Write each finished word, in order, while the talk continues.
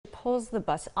pulls the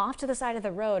bus off to the side of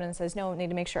the road and says, no, we need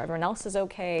to make sure everyone else is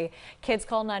okay. Kids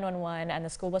call 911, and the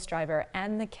school bus driver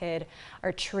and the kid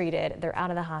are treated. They're out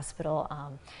of the hospital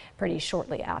pretty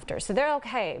shortly after. So they're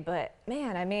okay, but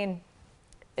man, I mean,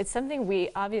 it's something we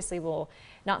obviously will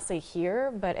not say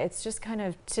here, but it's just kind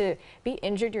of to be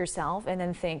injured yourself and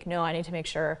then think, no, I need to make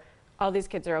sure all these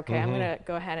kids are okay. I'm going to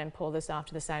go ahead and pull this off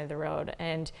to the side of the road.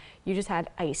 And you just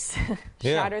had ice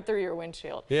shattered through your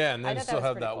windshield. Yeah, and then still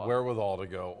have that cool. wherewithal to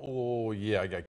go, oh, yeah, I got